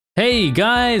Hey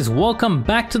guys, welcome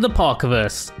back to the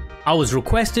Parkerverse. I was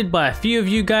requested by a few of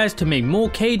you guys to make more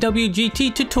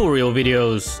KWGT tutorial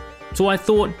videos. So I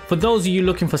thought, for those of you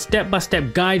looking for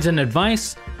step-by-step guides and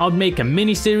advice, I'd make a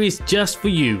mini-series just for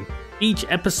you, each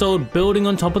episode building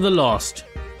on top of the last.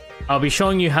 I'll be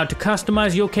showing you how to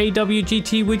customize your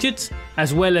KWGT widgets,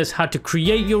 as well as how to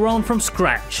create your own from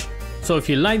scratch. So if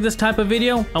you like this type of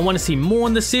video and want to see more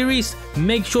in the series,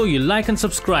 make sure you like and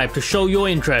subscribe to show your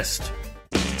interest.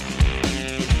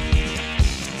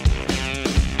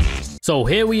 So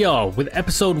here we are with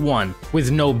episode 1,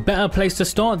 with no better place to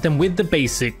start than with the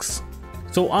basics.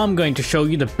 So I'm going to show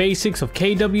you the basics of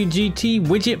KWGT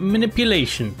widget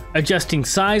manipulation, adjusting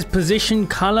size, position,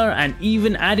 color, and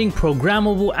even adding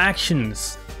programmable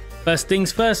actions. First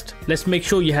things first, let's make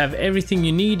sure you have everything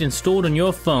you need installed on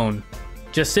your phone.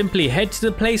 Just simply head to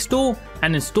the Play Store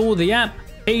and install the app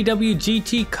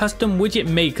KWGT Custom Widget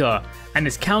Maker and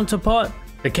its counterpart,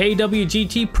 the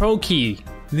KWGT Pro Key.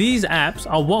 These apps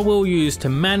are what we'll use to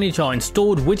manage our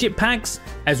installed widget packs,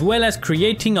 as well as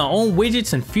creating our own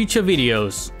widgets in future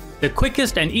videos. The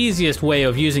quickest and easiest way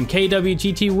of using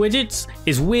KWGT widgets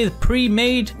is with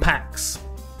pre-made packs.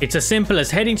 It's as simple as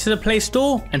heading to the Play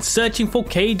Store and searching for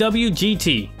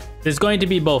KWGT. There's going to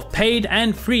be both paid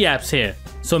and free apps here,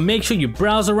 so make sure you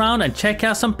browse around and check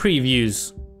out some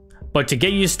previews. But to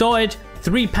get you started,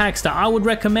 3 packs that I would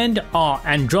recommend are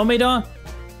Andromeda,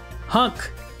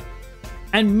 Huck,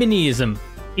 and Miniism,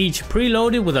 each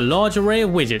preloaded with a large array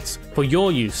of widgets for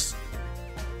your use.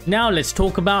 Now let's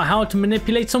talk about how to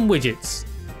manipulate some widgets.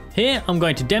 Here I'm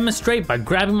going to demonstrate by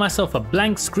grabbing myself a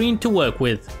blank screen to work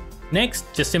with. Next,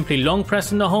 just simply long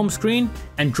press on the home screen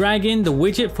and drag in the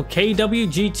widget for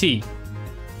KWGT.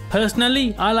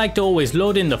 Personally, I like to always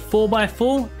load in the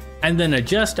 4x4 and then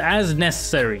adjust as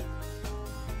necessary.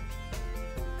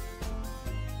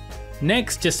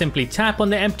 Next, just simply tap on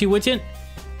the empty widget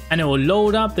and it will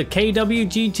load up the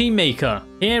KWGT Maker.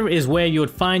 Here is where you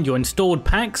would find your installed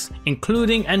packs,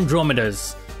 including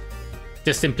Andromedas.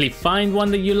 Just simply find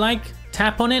one that you like,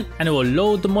 tap on it, and it will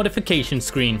load the modification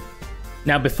screen.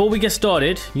 Now before we get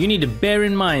started, you need to bear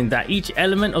in mind that each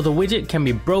element of the widget can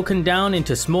be broken down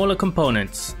into smaller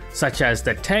components, such as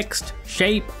the text,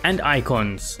 shape, and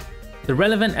icons. The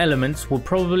relevant elements will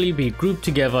probably be grouped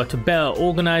together to better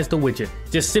organize the widget.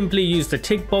 Just simply use the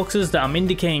tick boxes that I'm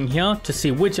indicating here to see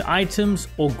which items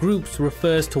or groups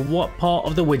refers to what part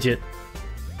of the widget.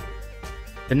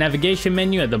 The navigation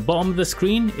menu at the bottom of the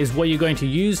screen is what you're going to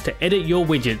use to edit your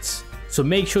widgets. So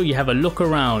make sure you have a look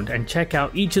around and check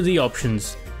out each of the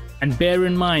options. And bear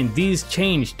in mind these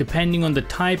change depending on the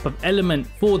type of element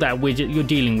for that widget you're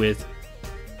dealing with.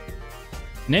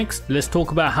 Next, let's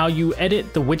talk about how you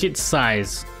edit the widget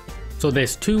size. So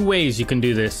there's 2 ways you can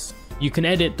do this. You can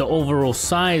edit the overall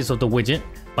size of the widget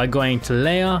by going to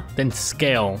Layer, then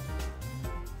Scale.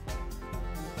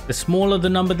 The smaller the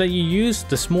number that you use,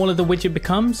 the smaller the widget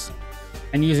becomes,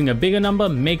 and using a bigger number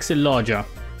makes it larger.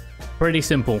 Pretty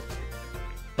simple.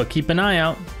 But keep an eye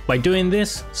out, by doing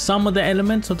this, some of the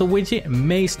elements of the widget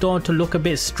may start to look a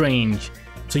bit strange.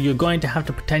 So you're going to have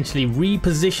to potentially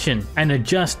reposition and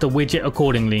adjust the widget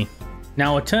accordingly.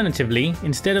 Now alternatively,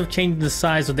 instead of changing the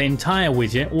size of the entire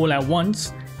widget all at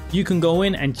once, you can go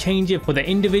in and change it for the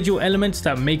individual elements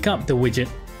that make up the widget.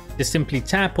 Just simply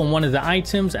tap on one of the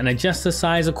items and adjust the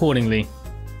size accordingly,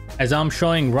 as I'm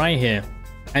showing right here.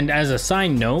 And as a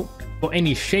side note, for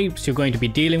any shapes you're going to be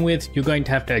dealing with, you're going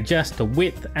to have to adjust the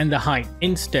width and the height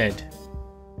instead.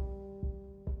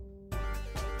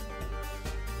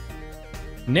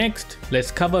 Next,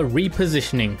 let's cover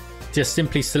repositioning. Just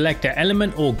simply select an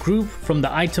element or group from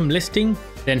the item listing,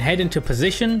 then head into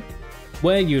position,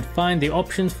 where you'd find the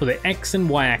options for the X and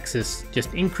Y axis.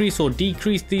 Just increase or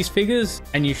decrease these figures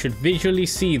and you should visually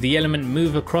see the element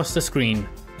move across the screen.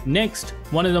 Next,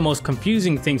 one of the most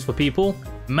confusing things for people,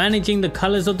 managing the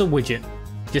colors of the widget.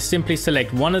 Just simply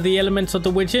select one of the elements of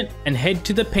the widget and head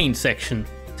to the paint section.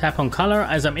 Tap on color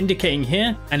as I'm indicating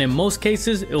here, and in most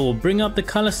cases it will bring up the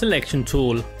color selection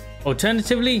tool.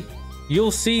 Alternatively,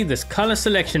 you'll see this color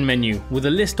selection menu with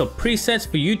a list of presets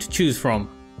for you to choose from.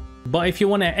 But if you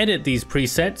want to edit these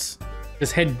presets,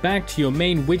 just head back to your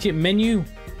main widget menu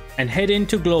and head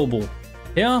into global.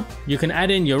 Here you can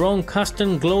add in your own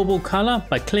custom global color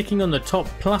by clicking on the top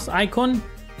plus icon,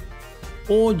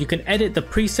 or you can edit the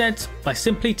presets by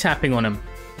simply tapping on them.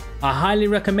 I highly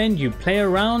recommend you play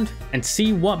around and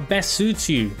see what best suits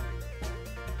you.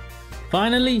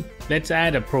 Finally, let's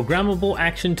add a programmable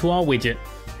action to our widget.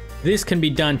 This can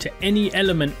be done to any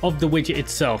element of the widget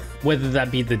itself, whether that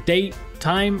be the date,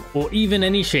 time, or even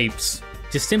any shapes.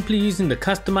 Just simply using the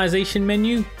customization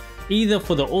menu, either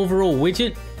for the overall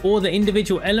widget or the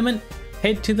individual element,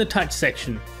 head to the touch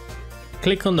section.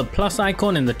 Click on the plus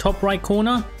icon in the top right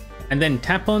corner and then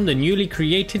tap on the newly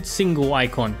created single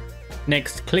icon.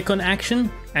 Next, click on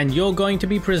action and you're going to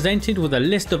be presented with a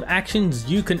list of actions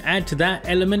you can add to that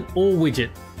element or widget.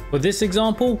 For this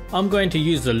example, I'm going to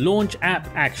use the launch app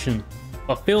action,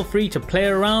 but feel free to play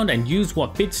around and use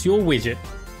what fits your widget.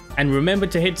 And remember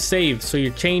to hit save so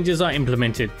your changes are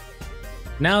implemented.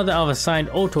 Now that I've assigned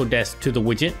Autodesk to the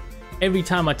widget, every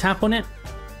time I tap on it,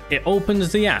 it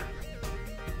opens the app.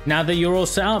 Now that you're all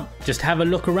set up, just have a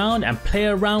look around and play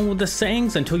around with the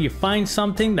settings until you find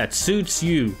something that suits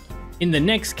you. In the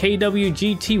next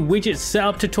KWGT Widget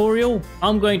setup tutorial,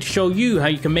 I'm going to show you how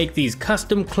you can make these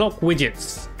custom clock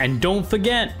widgets. And don't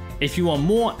forget, if you want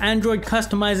more Android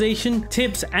customization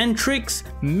tips and tricks,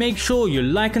 make sure you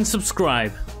like and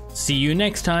subscribe. See you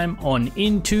next time on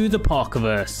Into the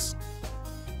Parkerverse.